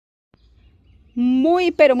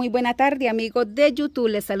Muy pero muy buena tarde, amigos de YouTube.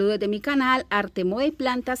 Les saludo desde mi canal Arte, Moda y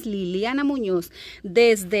Plantas, Liliana Muñoz,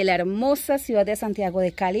 desde la hermosa ciudad de Santiago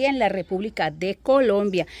de Cali, en la República de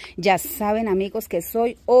Colombia. Ya saben, amigos, que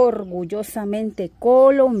soy orgullosamente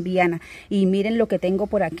colombiana. Y miren lo que tengo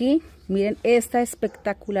por aquí. Miren esta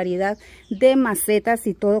espectacularidad de macetas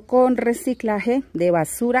y todo con reciclaje de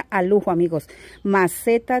basura a lujo, amigos.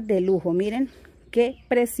 Macetas de lujo, miren. Qué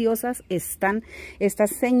preciosas están estas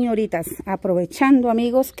señoritas. Aprovechando,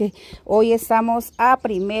 amigos, que hoy estamos a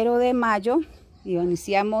 1 de mayo y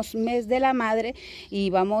iniciamos mes de la madre y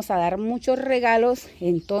vamos a dar muchos regalos.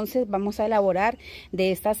 Entonces vamos a elaborar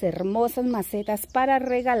de estas hermosas macetas para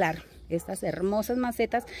regalar. Estas hermosas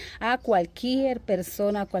macetas a cualquier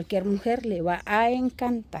persona, a cualquier mujer le va a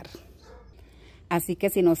encantar. Así que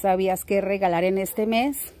si no sabías qué regalar en este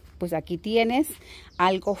mes, pues aquí tienes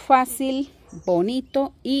algo fácil,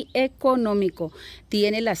 bonito y económico.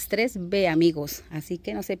 Tiene las 3B, amigos. Así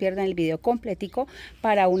que no se pierdan el video completico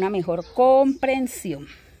para una mejor comprensión.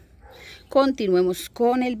 Continuemos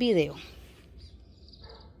con el video.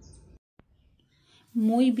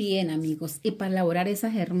 Muy bien, amigos, y para elaborar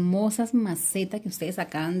esas hermosas macetas que ustedes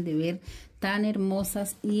acaban de ver, tan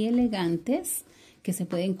hermosas y elegantes, que se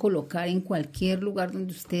pueden colocar en cualquier lugar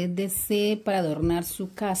donde usted desee para adornar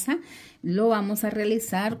su casa, lo vamos a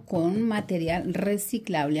realizar con material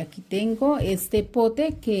reciclable. Aquí tengo este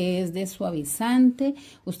pote que es de suavizante.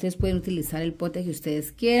 Ustedes pueden utilizar el pote que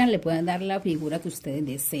ustedes quieran, le pueden dar la figura que ustedes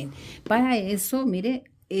deseen. Para eso, mire,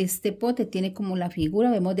 este pote tiene como la figura,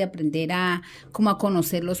 debemos de aprender a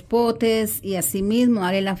conocer los potes y así mismo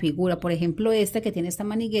darle la figura. Por ejemplo, este que tiene esta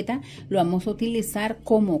manigueta lo vamos a utilizar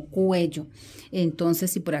como cuello.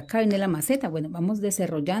 Entonces, si por acá viene la maceta, bueno, vamos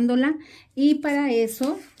desarrollándola, y para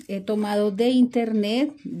eso he tomado de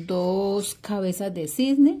internet 2 cabezas de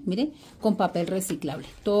cisne, mire, con papel reciclable,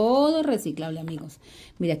 todo reciclable, amigos.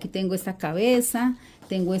 Mire, aquí tengo esta cabeza,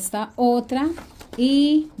 tengo esta otra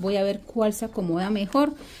y voy a ver cuál se acomoda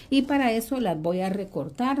mejor, y para eso las voy a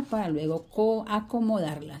recortar para luego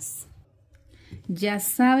acomodarlas. Ya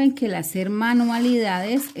saben que el hacer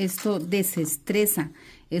manualidades, esto desestresa,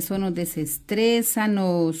 eso nos desestresa,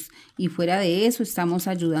 y fuera de eso estamos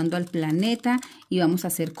ayudando al planeta y vamos a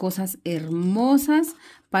hacer cosas hermosas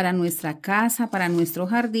para nuestra casa, para nuestro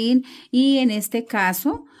jardín. Y en este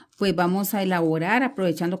caso, pues vamos a elaborar,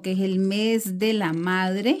 aprovechando que es el mes de la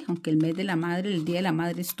madre, aunque el mes de la madre, el día de la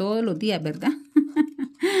madre es todos los días, ¿verdad?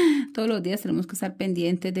 Todos los días tenemos que estar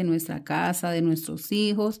pendientes de nuestra casa, de nuestros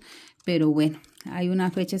hijos, pero bueno, hay una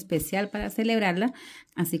fecha especial para celebrarla,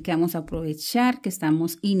 así que vamos a aprovechar que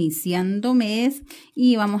estamos iniciando mes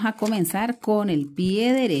y vamos a comenzar con el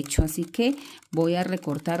pie derecho. Así que voy a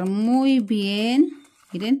recortar muy bien,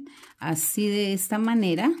 miren, así de esta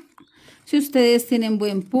manera. Si ustedes tienen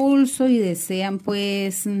buen pulso y desean,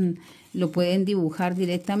 pues lo pueden dibujar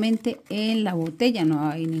directamente en la botella, no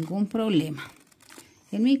hay ningún problema.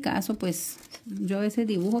 En mi caso, pues yo a veces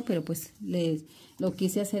dibujo, pero pues lo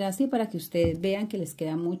quise hacer así para que ustedes vean que les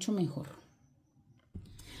queda mucho mejor.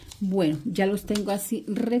 Bueno, ya los tengo así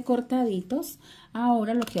recortaditos.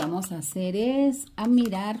 Ahora lo que vamos a hacer es a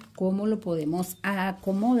mirar cómo lo podemos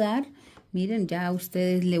acomodar. Miren, ya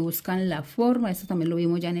ustedes le buscan la forma. Esto también lo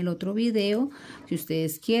vimos ya en el otro video. Si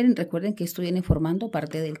ustedes quieren, recuerden que esto viene formando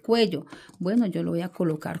parte del cuello. Bueno, yo lo voy a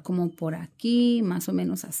colocar como por aquí, más o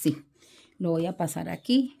menos así. Lo voy a pasar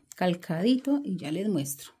aquí, calcadito, y ya les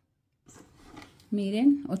muestro.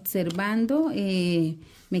 Miren, observando,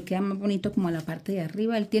 me queda más bonito como la parte de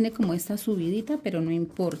arriba. Él tiene como esta subidita, pero no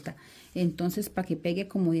importa. Entonces, para que pegue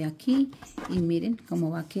como de aquí, y miren cómo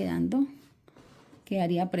va quedando.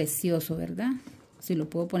 Quedaría precioso, ¿verdad? Si lo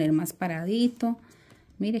puedo poner más paradito,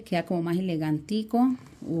 mire, queda como más elegantico,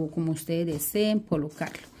 o como ustedes deseen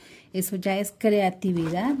colocarlo. Eso ya es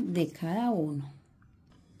creatividad de cada uno.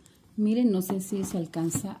 Miren, no sé si se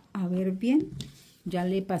alcanza a ver bien. Ya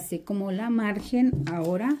le pasé como la margen.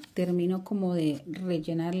 Ahora termino como de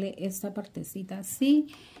rellenarle esta partecita así,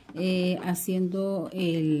 haciendo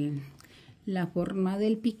la forma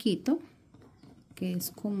del piquito, que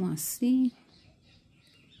es como así.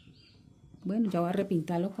 Bueno, ya voy a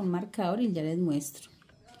repintarlo con marcador y ya les muestro.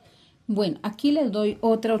 Bueno, aquí les doy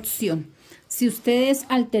otra opción. Si ustedes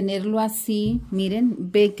al tenerlo así, miren,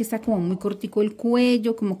 ven que está como muy cortico el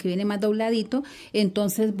cuello, como que viene más dobladito,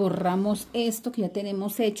 entonces borramos esto que ya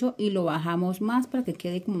tenemos hecho y lo bajamos más para que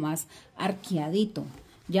quede como más arqueadito.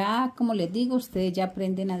 Ya, como les digo, ustedes ya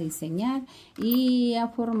aprenden a diseñar y a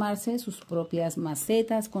formarse sus propias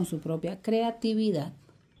macetas con su propia creatividad.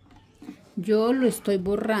 Yo lo estoy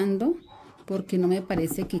borrando porque no me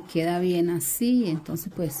parece que queda bien así,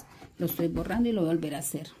 entonces pues lo estoy borrando y lo voy a volver a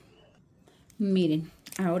hacer. Miren,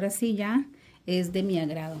 ahora sí ya es de mi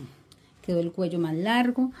agrado. Quedó el cuello más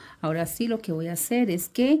largo. Ahora sí lo que voy a hacer es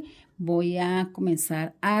que voy a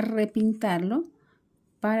comenzar a repintarlo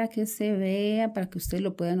para que se vea, para que ustedes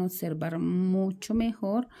lo puedan observar mucho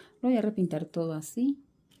mejor. Lo voy a repintar todo así.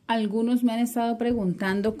 Algunos me han estado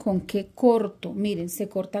preguntando con qué corto. Miren, se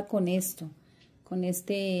corta con esto, con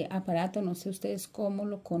este aparato. No sé ustedes cómo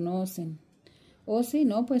lo conocen. O si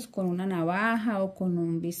no, pues con una navaja o con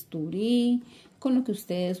un bisturí, con lo que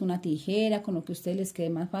ustedes, una tijera, con lo que a ustedes les quede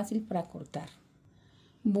más fácil para cortar.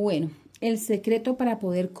 Bueno, el secreto para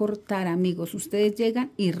poder cortar, amigos, ustedes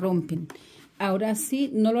llegan y rompen. Ahora sí,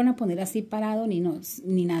 no lo van a poner así parado ni no,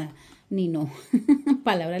 ni nada, ni no.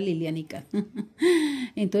 Palabras lilianicas.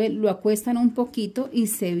 Entonces lo acuestan un poquito y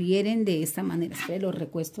se vienen de esta manera. Esperen, lo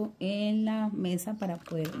recuesto en la mesa para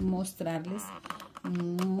poder mostrarles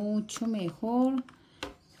mucho mejor.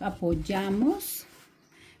 Apoyamos,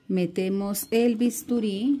 metemos el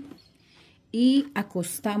bisturí y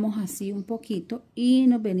acostamos así un poquito y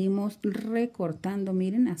nos venimos recortando.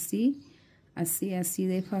 Miren, así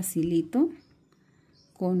de facilito,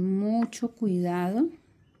 con mucho cuidado.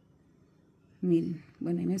 Miren,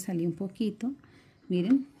 bueno, ahí me salió un poquito.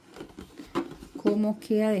 Miren cómo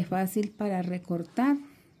queda de fácil para recortar.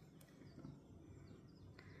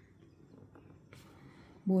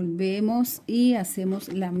 Volvemos y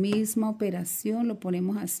hacemos la misma operación. Lo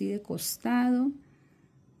ponemos así de costado.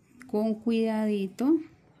 Con cuidadito.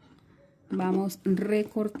 Vamos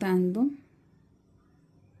recortando.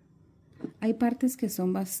 Hay partes que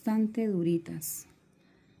son bastante duritas.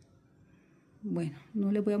 Bueno,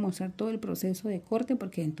 no les voy a mostrar todo el proceso de corte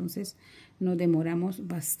porque entonces nos demoramos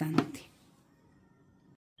bastante.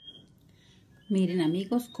 Miren,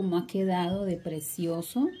 amigos, cómo ha quedado de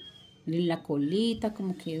precioso. Miren la colita,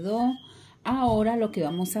 cómo quedó. Ahora lo que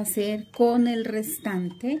vamos a hacer con el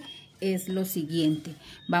restante es lo siguiente.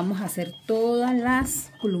 Vamos a hacer todas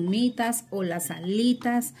las plumitas o las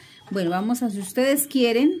alitas. Bueno, vamos a, si ustedes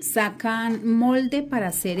quieren, sacan molde para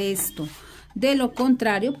hacer esto. De lo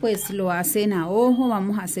contrario, pues lo hacen a ojo.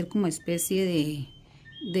 Vamos a hacer como especie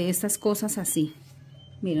de estas cosas así.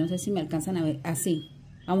 Miren, no sé si me alcanzan a ver. Así.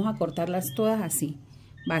 Vamos a cortarlas todas así.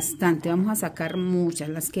 Bastante. Vamos a sacar muchas,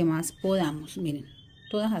 las que más podamos. Miren,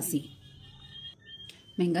 todas así.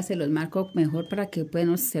 Venga, se los marco mejor para que puedan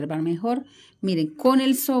observar mejor. Miren, con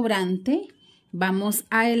el sobrante vamos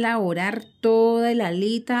a elaborar toda la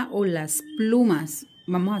alita o las plumas.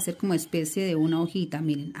 Vamos a hacer como especie de una hojita.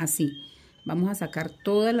 Miren, así. Vamos a sacar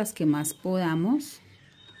todas las que más podamos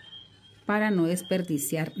para no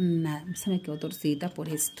desperdiciar nada. Se me quedó torcidita por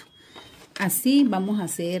esto. Así vamos a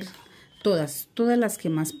hacer todas las que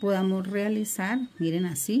más podamos realizar. Miren,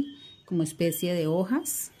 así como especie de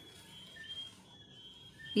hojas.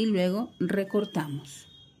 Y luego recortamos.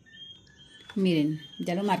 Miren,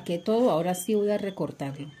 ya lo marqué todo. Ahora sí voy a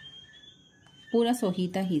recortarlo. Puras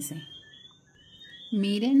hojitas hice.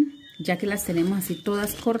 Miren, ya que las tenemos así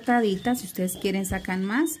todas cortaditas, si ustedes quieren sacan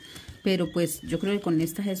más, pero pues yo creo que con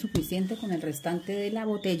estas es suficiente, con el restante de la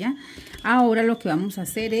botella. Ahora lo que vamos a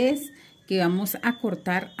hacer es que vamos a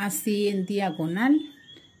cortar así en diagonal,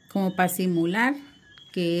 como para simular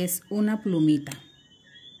que es una plumita.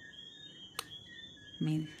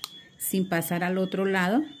 Miren, sin pasar al otro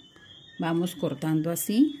lado, vamos cortando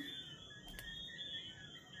así.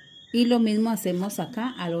 Y lo mismo hacemos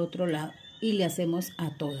acá al otro lado y le hacemos a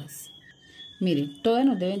todas. Miren, todas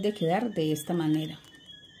nos deben de quedar de esta manera.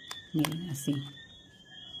 Miren, así.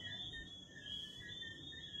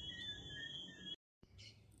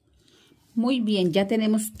 Muy bien, ya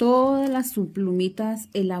tenemos todas las subplumitas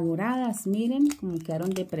elaboradas. Miren cómo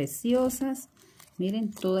quedaron de preciosas.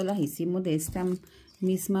 Miren, todas las hicimos de esta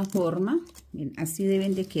misma forma. Miren, así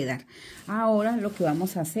deben de quedar. Ahora lo que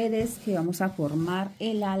vamos a hacer es que vamos a formar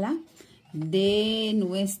el ala de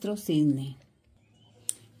nuestro cisne.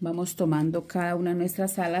 Vamos tomando cada una de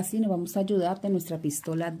nuestras alas y nos vamos a ayudar de nuestra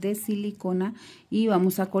pistola de silicona y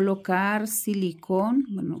vamos a colocar silicón.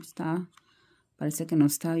 Bueno, parece que no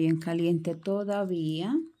está bien caliente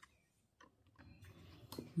todavía.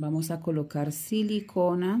 Vamos a colocar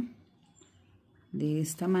silicona de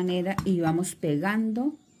esta manera y vamos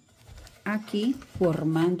pegando aquí,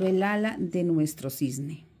 formando el ala de nuestro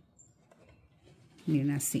cisne.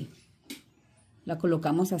 Miren, así. La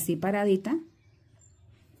colocamos así paradita.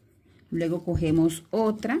 Luego cogemos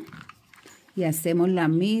otra y hacemos la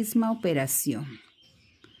misma operación.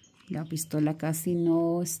 La pistola casi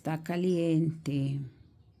no está caliente.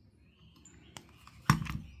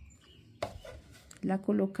 La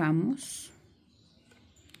colocamos,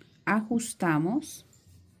 ajustamos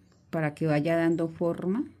para que vaya dando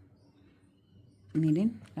forma.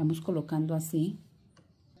 Miren, vamos colocando así.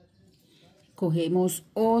 Cogemos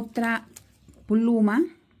otra pluma,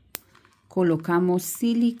 colocamos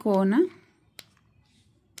silicona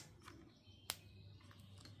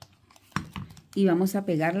y vamos a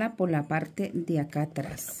pegarla por la parte de acá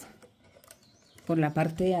atrás, por la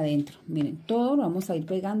parte de adentro. Miren, todo lo vamos a ir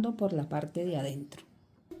pegando por la parte de adentro.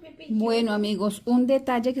 Bueno, amigos, un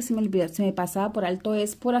detalle que se me pasaba por alto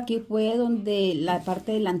es por aquí fue donde la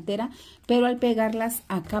parte delantera, pero al pegarlas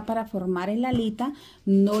acá para formar el alita,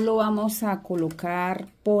 no lo vamos a colocar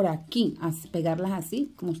por aquí, a pegarlas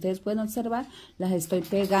así, como ustedes pueden observar, las estoy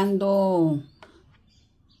pegando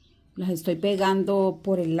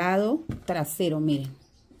por el lado trasero, miren.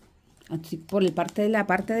 Así por la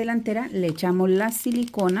parte delantera le echamos la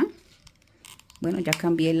silicona. Bueno, ya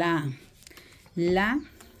cambié la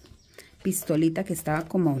pistolita que estaba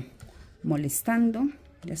como molestando,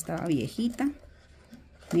 ya estaba viejita,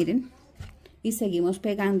 miren, y seguimos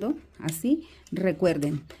pegando así.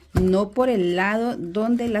 Recuerden, no por el lado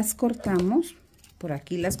donde las cortamos, por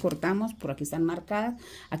aquí las cortamos, por aquí están marcadas,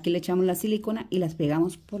 aquí le echamos la silicona y las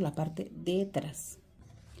pegamos por la parte de atrás.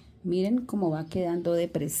 Miren cómo va quedando de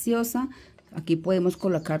preciosa. Aquí podemos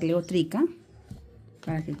colocarle otrica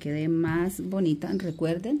para que quede más bonita.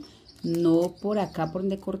 Recuerden, no por acá por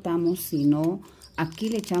donde cortamos, sino aquí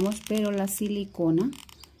le echamos pero la silicona,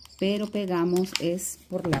 pero pegamos es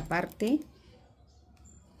por la parte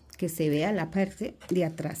que se vea la parte de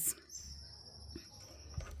atrás.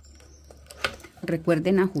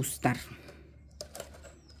 Recuerden ajustar.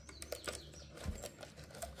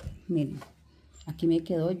 Miren, aquí me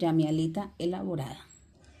quedó ya mi alita elaborada.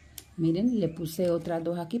 Miren, le puse otras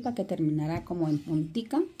dos aquí para que terminara como en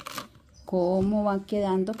puntica. ¿Cómo van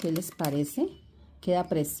quedando? ¿Qué les parece? Queda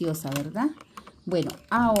preciosa, ¿verdad? Bueno,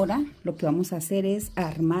 ahora lo que vamos a hacer es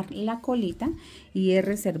armar la colita y he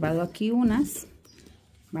reservado aquí unas.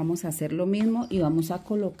 Vamos a hacer lo mismo y vamos a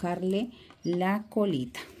colocarle la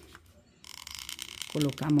colita.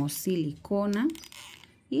 Colocamos silicona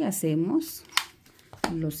y hacemos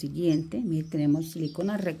lo siguiente. Miren, tenemos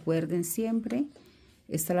silicona, recuerden siempre,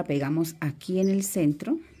 esta la pegamos aquí en el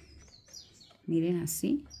centro. Miren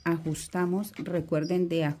así, ajustamos, recuerden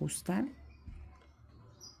de ajustar.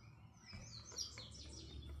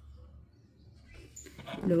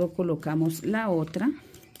 Luego colocamos la otra.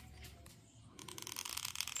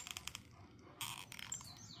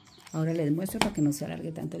 Ahora les muestro para que no se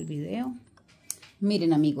alargue tanto el video.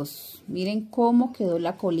 Miren, amigos, miren cómo quedó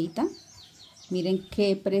la colita. Miren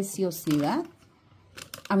qué preciosidad.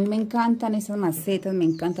 A mí me encantan esas macetas, me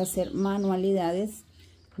encanta hacer manualidades.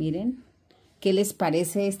 Miren. ¿Qué les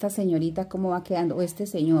parece esta señorita? ¿Cómo va quedando? O este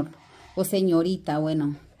señor. O señorita,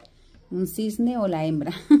 bueno. Un cisne o la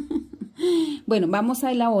hembra. Bueno, vamos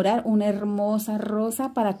a elaborar una hermosa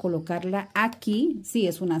rosa para colocarla aquí. Sí,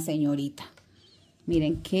 es una señorita.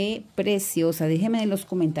 Miren qué preciosa. Déjenme en los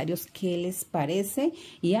comentarios qué les parece.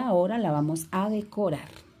 Y ahora la vamos a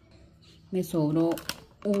decorar. Me sobró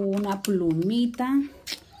una plumita.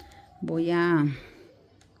 Voy a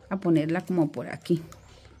ponerla como por aquí,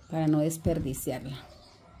 para no desperdiciarla.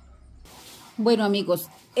 Bueno, amigos,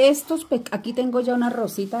 aquí tengo ya una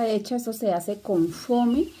rosita hecha. Esto se hace con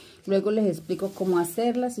foamy. Luego les explico cómo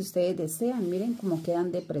hacerla si ustedes desean. Miren cómo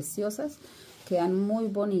quedan de preciosas. Quedan muy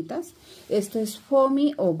bonitas. Esto es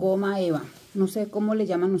foamy o goma eva. No sé cómo le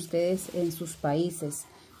llaman ustedes en sus países.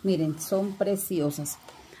 Miren, son preciosas.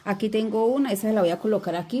 Aquí tengo una, esa la voy a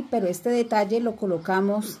colocar aquí, pero este detalle lo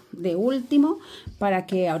colocamos de último para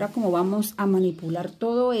que ahora como vamos a manipular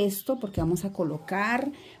todo esto, porque vamos a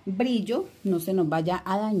colocar brillo, no se nos vaya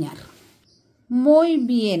a dañar. Muy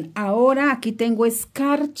bien, ahora aquí tengo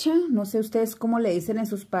escarcha, no sé ustedes cómo le dicen en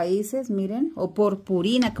sus países, miren, o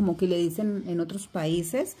purpurina como que le dicen en otros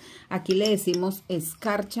países. Aquí le decimos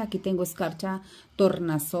escarcha, aquí tengo escarcha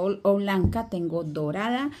tornasol o blanca, tengo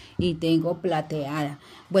dorada y tengo plateada.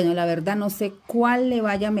 Bueno, la verdad no sé cuál le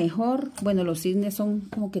vaya mejor. Bueno, los cisnes son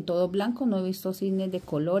como que todos blancos, no he visto cisnes de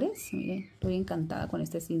colores. Miren, estoy encantada con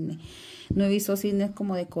este cisne. No he visto cisnes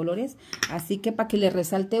como de colores, así que para que le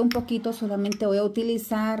resalte un poquito solamente voy a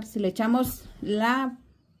utilizar, si le echamos la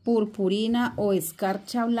purpurina o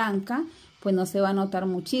escarcha blanca, pues no se va a notar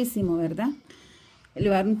muchísimo, ¿verdad? Le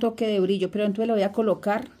va a dar un toque de brillo, pero entonces le voy a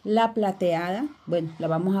colocar la plateada. Bueno, la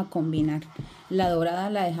vamos a combinar. La dorada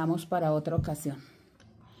la dejamos para otra ocasión.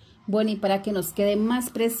 Bueno, y para que nos quede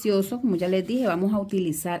más precioso, como ya les dije, vamos a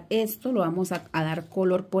utilizar esto. Lo vamos a dar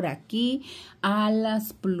color por aquí a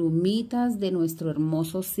las plumitas de nuestro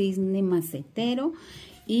hermoso cisne macetero.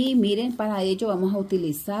 Y miren, para ello vamos a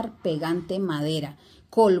utilizar pegante madera,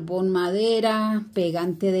 colbón madera,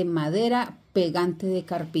 pegante de madera, pegante de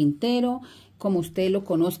carpintero, como ustedes lo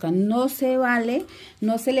conozcan. No se vale,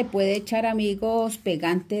 no se le puede echar, amigos,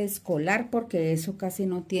 pegante escolar porque eso casi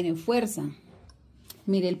no tiene fuerza.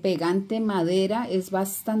 Mire, el pegante madera es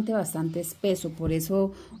bastante espeso, por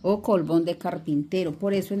eso, o colbón de carpintero,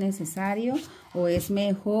 por eso es necesario o es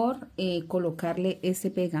mejor colocarle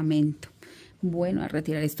ese pegamento. Bueno, a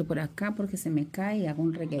retirar esto por acá porque se me cae y hago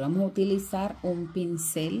un reguero. Vamos a utilizar un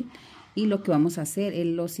pincel y lo que vamos a hacer es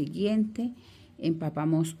lo siguiente.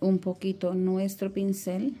 Empapamos un poquito nuestro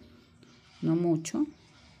pincel, no mucho,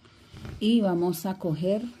 y vamos a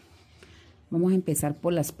empezar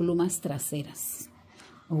por las plumas traseras.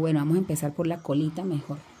 O bueno, vamos a empezar por la colita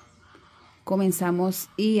mejor. Comenzamos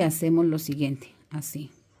y hacemos lo siguiente, así.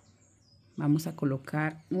 Vamos a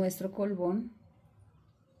colocar nuestro colbón.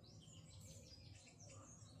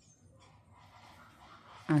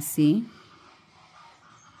 Así.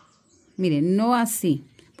 Miren, no así,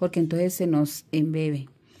 porque entonces se nos embebe,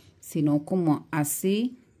 sino como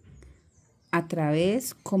así, a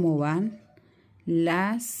través como van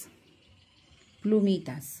las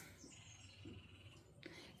plumitas.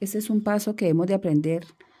 Ese es un paso que debemos de aprender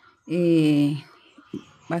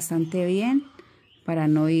bastante bien para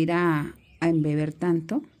no ir a embeber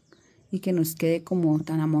tanto y que nos quede como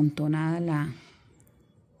tan amontonada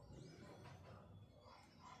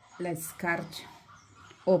la escarcha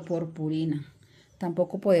o purpurina.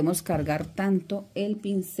 Tampoco podemos cargar tanto el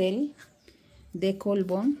pincel de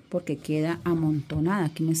colbón porque queda amontonada.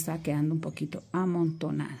 Aquí me está quedando un poquito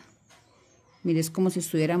amontonada. Mire, es como si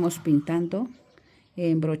estuviéramos pintando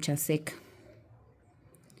en brocha seca.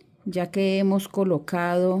 Ya que hemos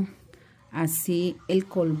colocado así el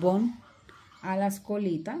colbón a las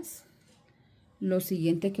colitas, lo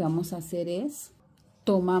siguiente que vamos a hacer es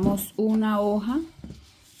tomamos una hoja,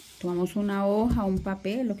 un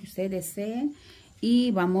papel, lo que ustedes deseen,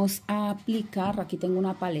 y vamos a aplicar. Aquí tengo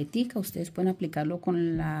una paletica, ustedes pueden aplicarlo con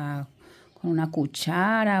una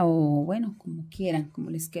cuchara o bueno, como quieran,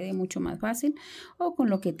 como les quede mucho más fácil, o con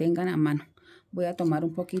lo que tengan a mano. Voy a tomar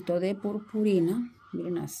un poquito de purpurina,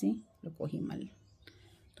 miren así, lo cogí mal.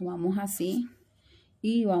 Tomamos así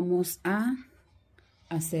y vamos a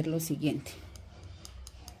hacer lo siguiente.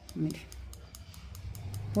 Miren.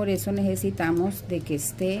 Por eso necesitamos de que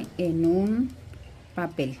esté en un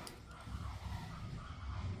papel.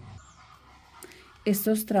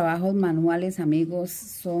 Estos trabajos manuales, amigos,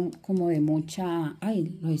 son como de mucha...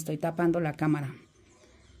 Ay, los estoy tapando la cámara.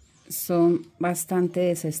 Son bastante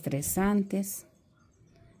desestresantes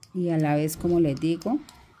y a la vez, como les digo,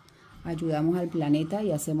 ayudamos al planeta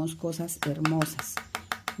y hacemos cosas hermosas.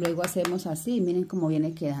 Luego hacemos así, miren cómo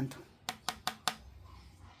viene quedando.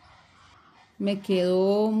 Me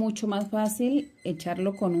quedó mucho más fácil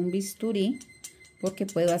echarlo con un bisturí porque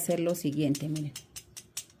puedo hacer lo siguiente, miren.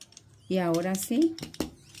 Y ahora sí,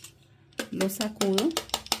 lo sacudo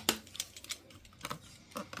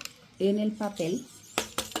en el papel.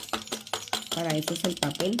 Para eso es el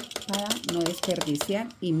papel, para no desperdiciar.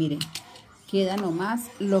 Y miren, queda nomás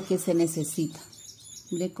lo que se necesita.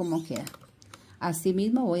 Miren cómo queda. Así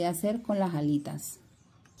mismo voy a hacer con las alitas.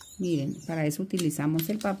 Miren, para eso utilizamos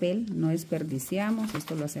el papel, no desperdiciamos.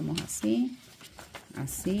 Esto lo hacemos así,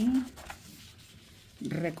 así.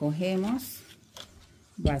 Recogemos,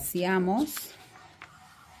 vaciamos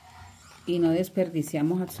y no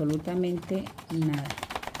desperdiciamos absolutamente nada.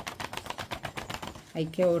 Hay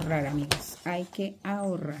que ahorrar, amigos, hay que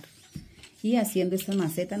ahorrar. Y haciendo esta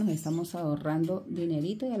maceta nos estamos ahorrando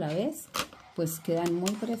dinerito y a la vez pues quedan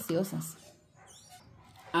muy preciosas.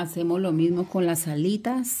 Hacemos lo mismo con las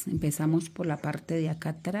alitas. Empezamos por la parte de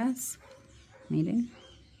acá atrás. Miren.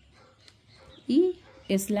 Y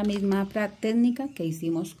es la misma técnica que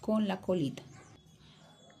hicimos con la colita.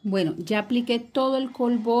 Bueno, ya apliqué todo el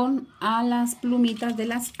colbón a las plumitas de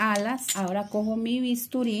las alas. Ahora cojo mi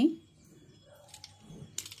bisturí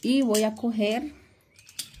y voy a coger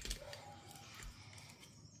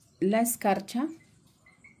la escarcha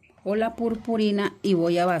o la purpurina y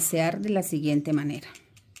voy a vaciar de la siguiente manera.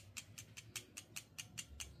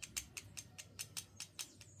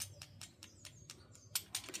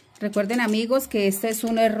 Recuerden, amigos, que esta es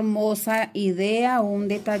una hermosa idea, un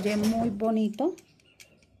detalle muy bonito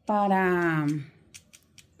para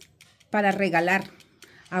regalar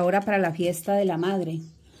ahora para la fiesta de la madre.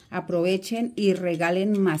 Aprovechen y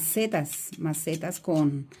regalen macetas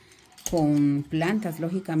con plantas,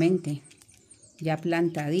 lógicamente, ya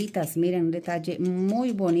plantaditas. Miren, un detalle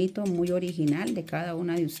muy bonito, muy original de cada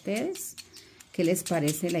una de ustedes. ¿Qué les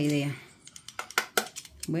parece la idea?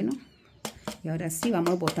 Bueno, y ahora sí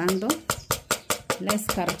vamos botando la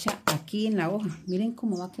escarcha aquí en la hoja. Miren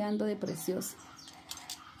cómo va quedando de preciosa.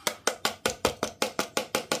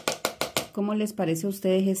 ¿Cómo les parece a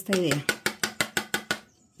ustedes esta idea?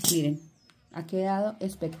 Miren, ha quedado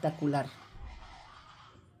espectacular.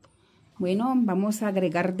 Bueno, vamos a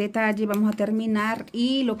agregar detalle, vamos a terminar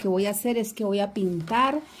y lo que voy a hacer es que voy a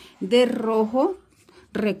pintar de rojo.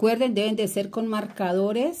 Recuerden, deben de ser con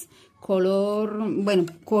marcadores,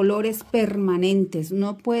 colores permanentes,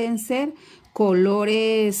 no pueden ser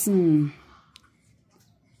colores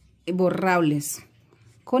borrables.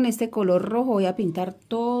 Con este color rojo voy a pintar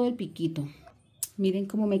todo el piquito. Miren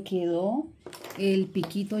cómo me quedó el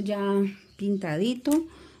piquito ya pintadito.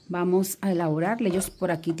 Vamos a elaborarle. Ellos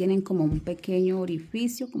por aquí tienen como un pequeño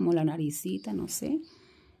orificio, como la naricita, no sé,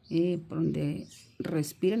 por donde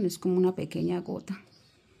respiran, es como una pequeña gota.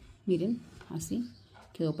 Miren, así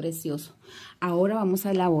quedó precioso. Ahora vamos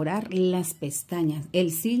a elaborar las pestañas.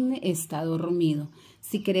 El cisne está dormido.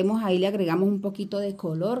 Si queremos, ahí le agregamos un poquito de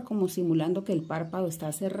color, como simulando que el párpado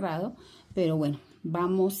está cerrado. Pero bueno,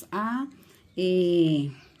 vamos a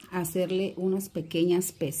hacerle unas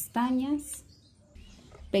pequeñas pestañas.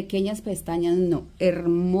 Pequeñas pestañas, no,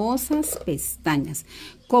 hermosas pestañas.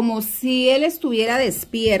 Como si él estuviera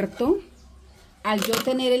despierto. Al yo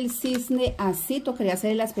tener el cisne así, tocaría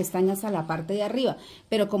hacer las pestañas a la parte de arriba.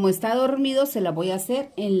 Pero como está dormido, se las voy a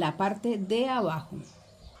hacer en la parte de abajo.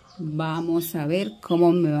 Vamos a ver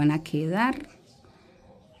cómo me van a quedar.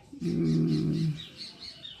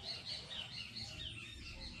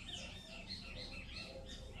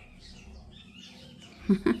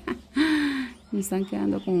 Me están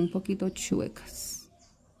quedando como un poquito chuecas.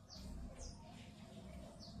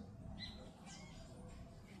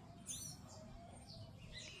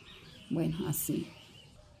 Bueno, así.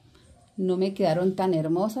 No me quedaron tan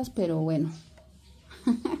hermosas, pero bueno.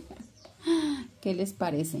 ¿Qué les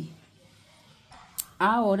parece?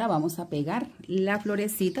 Ahora vamos a pegar la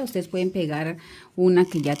florecita. Ustedes pueden pegar una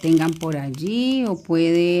que ya tengan por allí o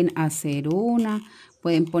pueden hacer una.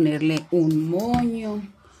 Pueden ponerle un moño.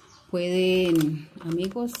 Pueden,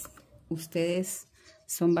 amigos, ustedes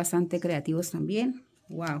son bastante creativos también.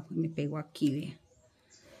 Wow, me pegó aquí, vean.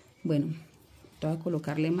 Bueno, voy a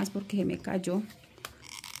colocarle más porque se me cayó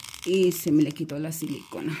y se me le quitó la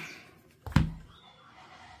silicona.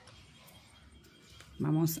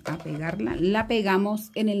 Vamos a pegarla. La pegamos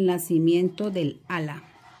en el nacimiento del ala.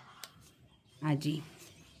 Allí.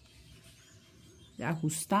 La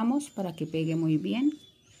ajustamos para que pegue muy bien.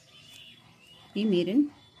 Y miren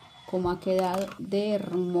cómo ha quedado de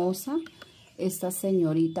hermosa esta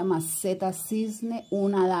señorita maceta cisne,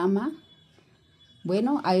 una dama.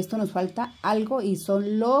 Bueno, a esto nos falta algo y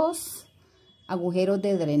son los agujeros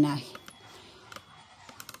de drenaje.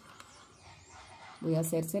 Voy a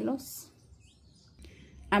hacérselos.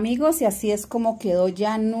 Amigos, y así es como quedó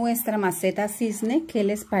ya nuestra maceta cisne. ¿Qué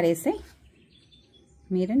les parece?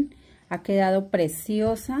 Miren, ha quedado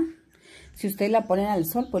preciosa. Si ustedes la ponen al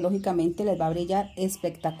sol, pues lógicamente les va a brillar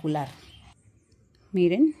espectacular.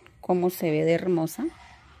 Miren cómo se ve de hermosa.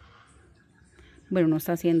 Bueno, no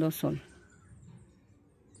está haciendo sol.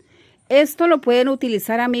 Esto lo pueden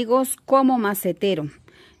utilizar, amigos, como macetero.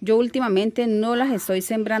 Yo últimamente no las estoy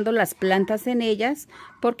sembrando las plantas en ellas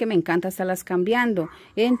porque me encanta estarlas cambiando.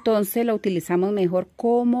 Entonces la utilizamos mejor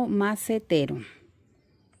como macetero.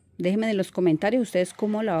 Déjenme en los comentarios ustedes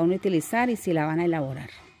cómo la van a utilizar y si la van a elaborar.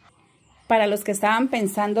 Para los que estaban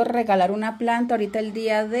pensando regalar una planta ahorita el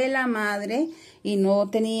Día de la Madre y no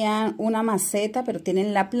tenían una maceta pero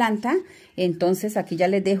tienen la planta, entonces aquí ya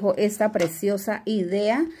les dejo esta preciosa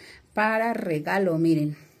idea para regalo,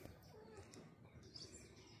 miren.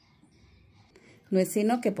 No es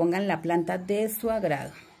sino que pongan la planta de su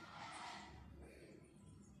agrado.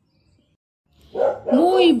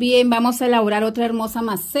 Muy bien, vamos a elaborar otra hermosa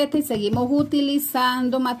maceta y seguimos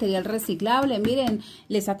utilizando material reciclable. Miren,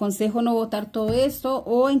 les aconsejo no botar todo esto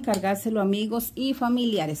o encargárselo a amigos y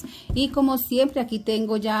familiares. Y como siempre, aquí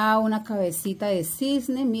tengo ya una cabecita de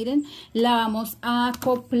cisne. Miren, la vamos a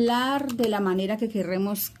acoplar de la manera que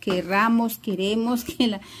queremos que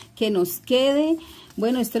nos quede.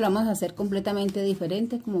 Bueno, esto lo vamos a hacer completamente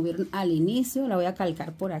diferente, como vieron al inicio. La voy a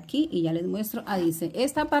calcar por aquí y ya les muestro. Dice,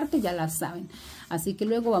 esta parte ya la saben. Así que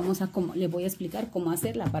luego les voy a explicar cómo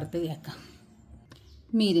hacer la parte de acá.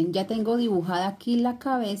 Miren, ya tengo dibujada aquí la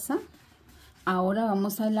cabeza. Ahora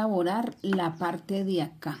vamos a elaborar la parte de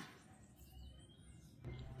acá.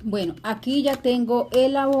 Bueno, aquí ya tengo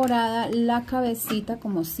elaborada la cabecita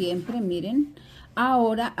como siempre, miren.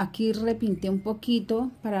 Ahora aquí repinté un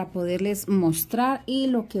poquito para poderles mostrar y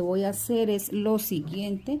lo que voy a hacer es lo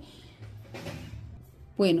siguiente.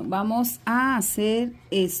 Bueno, vamos a hacer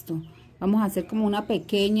esto. Vamos a hacer como una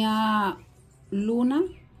pequeña luna.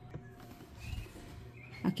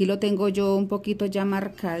 Aquí lo tengo yo un poquito ya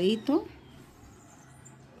marcadito.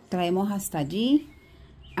 traemos hasta allí.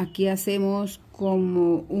 Aquí hacemos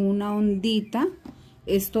como una ondita.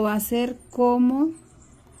 Esto va a ser como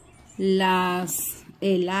el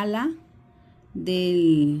ala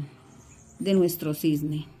de nuestro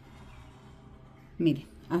cisne. Miren,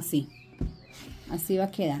 así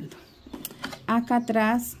va quedando. Acá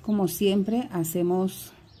atrás, como siempre,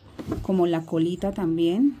 hacemos como la colita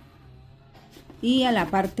también, y a la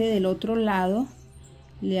parte del otro lado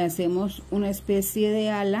le hacemos una especie de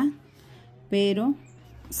ala, pero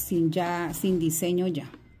sin diseño ya.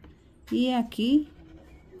 Y aquí,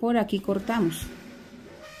 por aquí cortamos.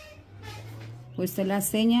 Esta es la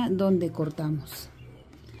seña donde cortamos.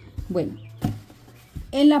 Bueno,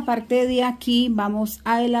 en la parte de aquí vamos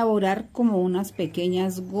a elaborar como unas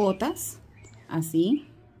pequeñas gotas, así.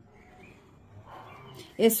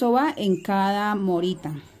 Eso va en cada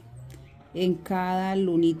morita, en cada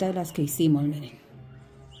lunita de las que hicimos, miren.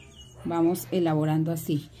 Vamos elaborando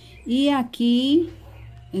así. Y aquí,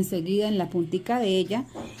 enseguida en la puntica de ella,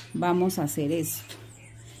 vamos a hacer esto.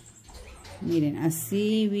 Miren,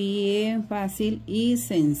 así bien fácil y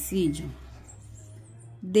sencillo.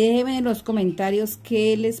 Déjenme en los comentarios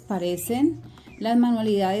qué les parecen las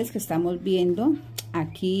manualidades que estamos viendo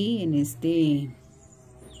aquí en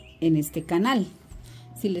este canal.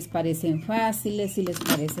 Si les parecen fáciles, si les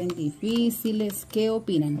parecen difíciles, ¿qué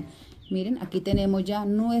opinan? Miren, aquí tenemos ya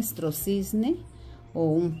nuestro cisne o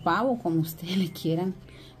un pavo, como ustedes le quieran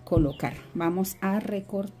colocar. Vamos a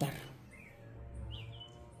recortar.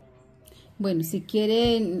 Bueno, si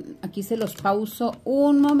quieren, aquí se los pauso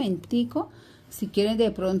un momentico. Si quieren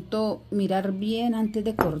de pronto mirar bien antes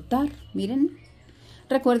de cortar, miren.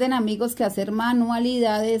 Recuerden, amigos, que hacer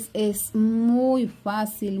manualidades es muy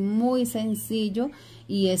fácil, muy sencillo,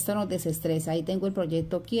 y esto nos desestresa. Ahí tengo el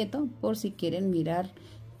proyecto quieto por si quieren mirar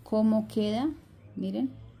cómo queda,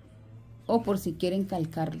 miren, o por si quieren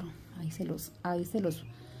calcarlo.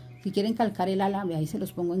 Si quieren calcar el ala, ahí se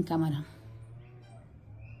los pongo en cámara,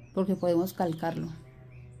 porque podemos calcarlo.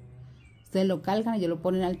 Ustedes lo calcan y yo lo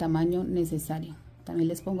ponen al tamaño necesario. También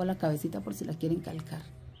les pongo la cabecita por si la quieren calcar.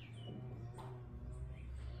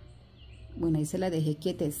 Bueno, ahí se la dejé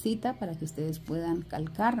quietecita para que ustedes puedan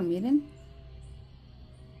calcar, miren.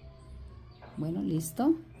 Bueno,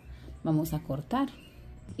 listo. Vamos a cortar.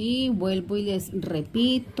 Y vuelvo y les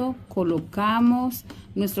repito, colocamos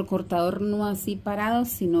nuestro cortador no así parado,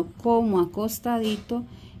 sino como acostadito,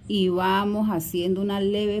 y vamos haciendo una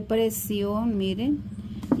leve presión, miren,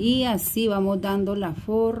 y así vamos dando la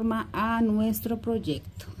forma a nuestro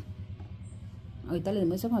proyecto. Ahorita les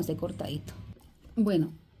muestro cuando esté cortadito.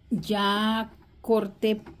 Bueno, ya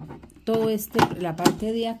corté todo la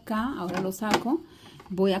parte de acá, ahora lo saco.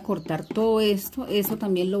 Voy a cortar todo esto, eso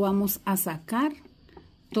también lo vamos a sacar.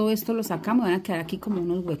 Todo esto lo sacamos, van a quedar aquí como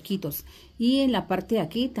unos huequitos. Y en la parte de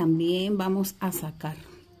aquí también vamos a sacar.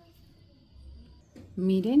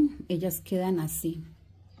 Miren, ellas quedan así.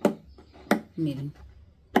 Miren.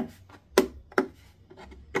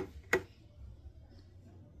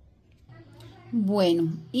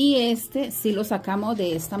 Bueno, y este sí lo sacamos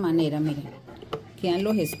de esta manera, miren. Quedan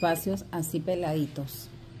los espacios así peladitos.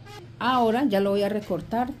 Ahora ya lo voy a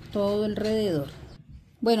recortar todo alrededor.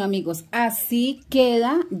 Bueno, amigos, así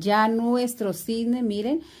queda ya nuestro cisne.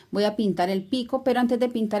 Miren, voy a pintar el pico, pero antes de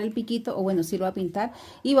pintar el piquito, o bueno, sí lo voy a pintar,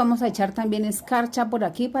 y vamos a echar también escarcha por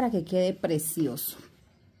aquí para que quede precioso.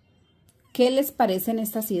 ¿Qué les parecen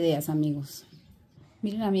estas ideas, amigos?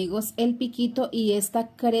 Miren, amigos, el piquito y esta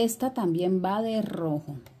cresta también va de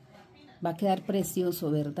rojo. Va a quedar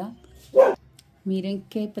precioso, ¿verdad? Miren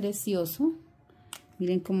qué precioso.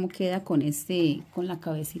 Miren cómo queda con la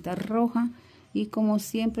cabecita roja. Y como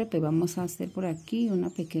siempre, pues vamos a hacer por aquí una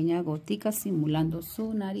pequeña gotica simulando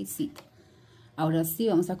su naricita. Ahora sí,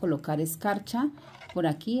 vamos a colocar escarcha por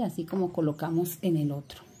aquí, así como colocamos en el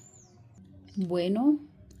otro. Bueno,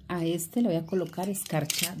 a este le voy a colocar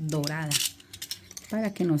escarcha dorada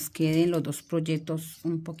para que nos queden los dos proyectos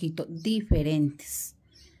un poquito diferentes.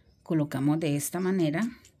 Colocamos de esta manera,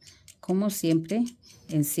 como siempre,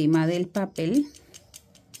 encima del papel.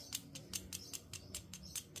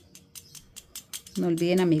 No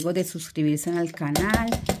olviden, amigos, de suscribirse al canal,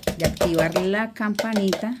 de activar la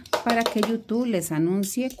campanita para que YouTube les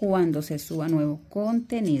anuncie cuando se suba nuevo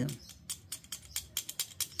contenido.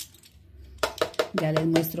 Ya les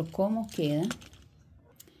muestro cómo queda.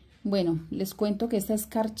 Bueno, les cuento que esta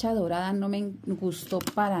escarcha dorada no me gustó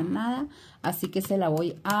para nada, así que se la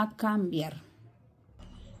voy a cambiar.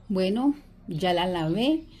 Bueno, ya la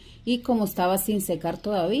lavé. Y como estaba sin secar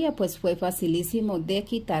todavía, pues fue facilísimo de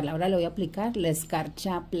quitarla. Ahora le voy a aplicar la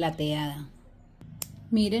escarcha plateada.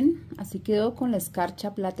 Miren, así quedó con la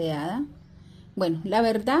escarcha plateada. Bueno, la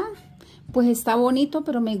verdad, pues está bonito,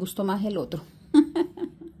 pero me gustó más el otro.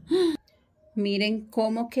 Miren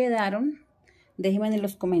cómo quedaron. Déjenme en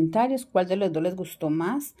los comentarios cuál de los dos les gustó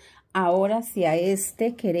más. Ahora, si a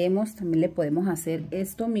este queremos, también le podemos hacer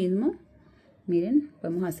esto mismo. Miren,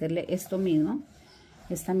 podemos hacerle esto mismo.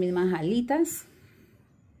 Estas mismas alitas.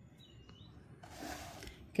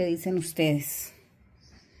 ¿Qué dicen ustedes?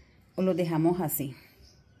 O lo dejamos así.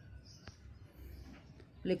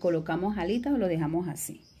 Le colocamos alitas o lo dejamos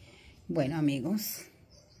así. Bueno, amigos,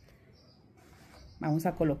 vamos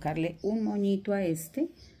a colocarle un moñito a este,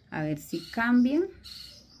 a ver si cambia,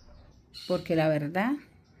 porque la verdad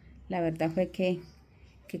fue que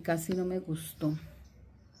casi no me gustó.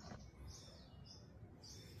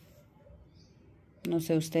 No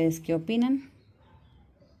sé ustedes qué opinan.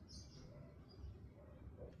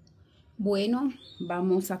 Bueno,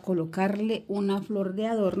 vamos a colocarle una flor de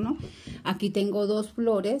adorno. Aquí tengo dos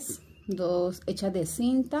flores, dos hechas de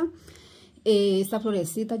cinta. Esta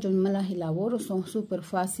florecita yo me las elaboro, son súper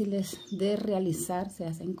fáciles de realizar, se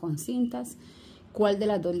hacen con cintas. ¿Cuál de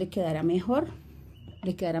las dos le quedará mejor?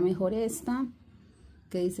 ¿Le quedará mejor esta?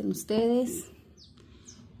 ¿Qué dicen ustedes?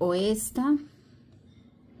 ¿O esta?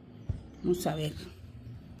 Vamos a ver.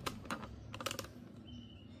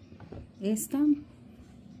 ¿Esta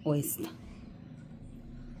o esta?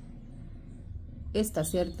 Esta,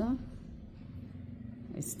 ¿cierto?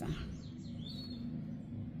 Esta.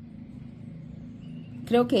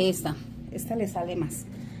 Creo que esta le sale más.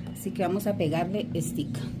 Así que vamos a pegarle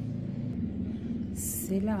stick.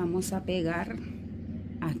 Se la vamos a pegar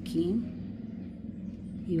aquí.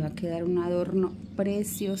 Y va a quedar un adorno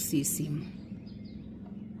preciosísimo.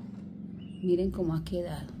 Miren cómo ha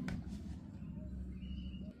quedado.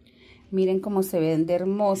 Miren cómo se ven de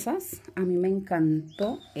hermosas. A mí me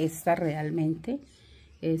encantó esta realmente.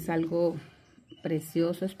 Es algo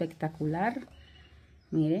precioso, espectacular.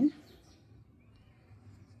 Miren.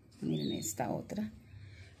 Miren esta otra.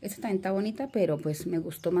 Esta también está bonita, pero pues me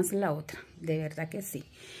gustó más la otra. De verdad que sí.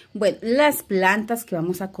 Bueno, las plantas que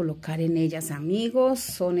vamos a colocar en ellas, amigos,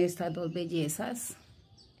 son estas dos bellezas.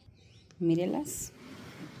 Mírenlas.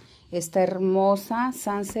 Esta hermosa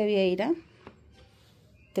sansevieria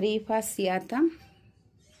trifasciata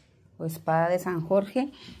o espada de San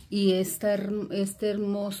Jorge, y este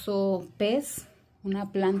hermoso pez,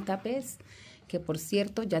 una planta pez, que por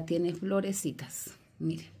cierto ya tiene florecitas.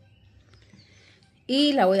 Miren.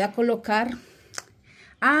 Y la voy a colocar.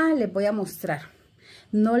 Les voy a mostrar.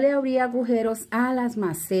 No le abrí agujeros a las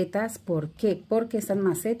macetas. ¿Por qué? Porque estas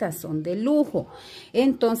macetas son de lujo.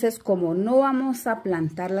 Entonces, como no vamos a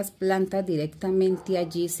plantar las plantas directamente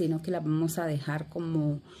allí, sino que las vamos a dejar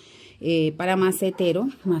como para macetero,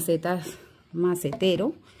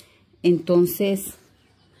 macetero. Entonces,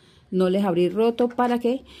 no les abrí roto para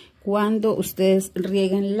que cuando ustedes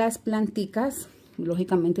rieguen las planticas,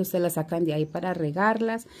 lógicamente ustedes las sacan de ahí para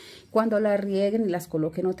regarlas. Cuando las rieguen y las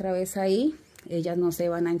coloquen otra vez ahí, ellas no se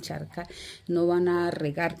van a encharcar, no van a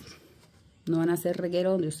regar, no van a hacer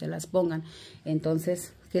reguero donde ustedes las pongan.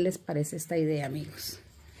 Entonces, ¿qué les parece esta idea, amigos?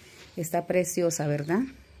 Está preciosa, ¿verdad?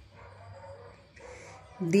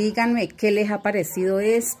 Díganme qué les ha parecido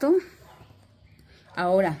esto.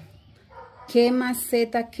 Ahora, ¿qué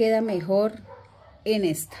maceta queda mejor en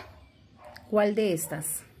esta? ¿Cuál de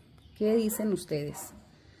estas? ¿Qué dicen ustedes?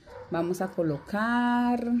 Vamos a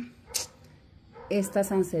colocar esta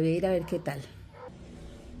sansevieria, a ver qué tal.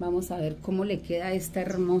 Vamos a ver cómo le queda esta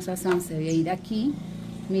hermosa sansevieria aquí.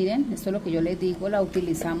 Miren, esto es lo que yo les digo, la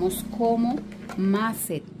utilizamos como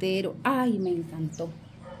macetero. ¡Ay, me encantó!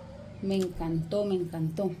 Me encantó, me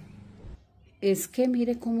encantó. Es que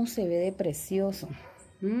mire cómo se ve de precioso.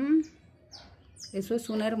 Eso es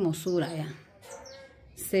una hermosura, ya.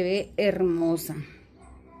 Se ve hermosa.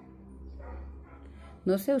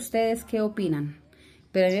 No sé ustedes qué opinan,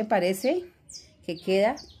 pero a mí me parece que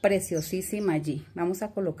queda preciosísima allí. Vamos a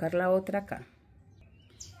colocar la otra acá.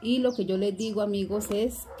 Y lo que yo les digo, amigos,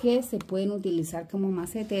 es que se pueden utilizar como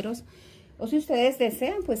maceteros, o si ustedes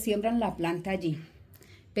desean, pues siembran la planta allí.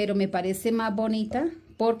 Pero me parece más bonita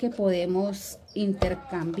porque podemos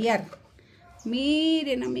intercambiar.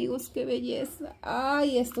 Miren, amigos, qué belleza.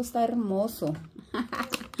 Ay, esto está hermoso.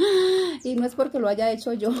 Y no es porque lo haya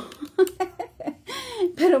hecho yo.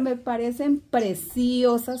 Pero me parecen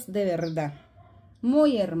preciosas de verdad.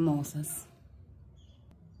 Muy hermosas.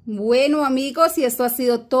 Bueno, amigos, y esto ha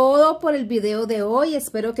sido todo por el video de hoy.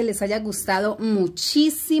 Espero que les haya gustado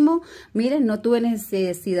muchísimo. Miren, no tuve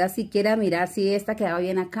necesidad siquiera mirar si esta quedaba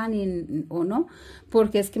bien acá o no,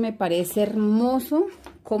 porque es que me parece hermoso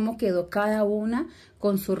cómo quedó cada una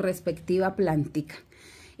con su respectiva plantica.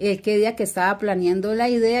 qué día que estaba planeando la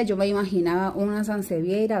idea, yo me imaginaba una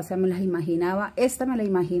sansevieria, o sea, me las imaginaba, esta me la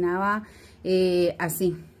imaginaba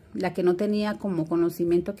así. La que no tenía como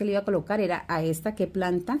conocimiento que le iba a colocar era a esta que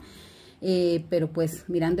planta, pero pues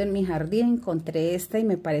mirando en mi jardín encontré esta y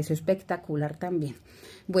me pareció espectacular también.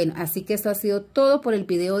 Bueno, así que esto ha sido todo por el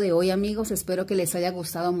video de hoy, amigos. Espero que les haya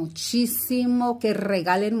gustado muchísimo, que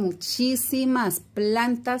regalen muchísimas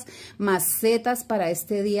plantas, macetas para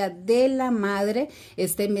este Día de la Madre.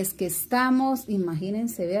 Este mes que estamos,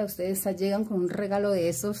 imagínense, vea, ustedes llegan con un regalo de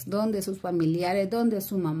esos, donde sus familiares, donde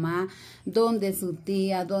su mamá, donde su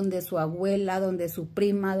tía, donde su abuela, donde su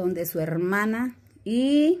prima, donde su hermana,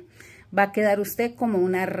 y va a quedar usted como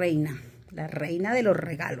una reina, la reina de los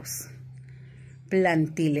regalos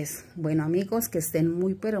plantiles. Bueno, amigos, que estén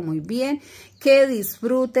muy pero muy bien, que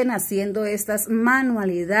disfruten haciendo estas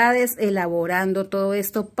manualidades, elaborando todo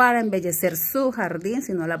esto para embellecer su jardín,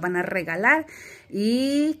 si no las van a regalar,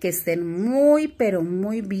 y que estén muy pero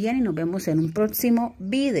muy bien, y nos vemos en un próximo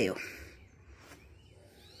video.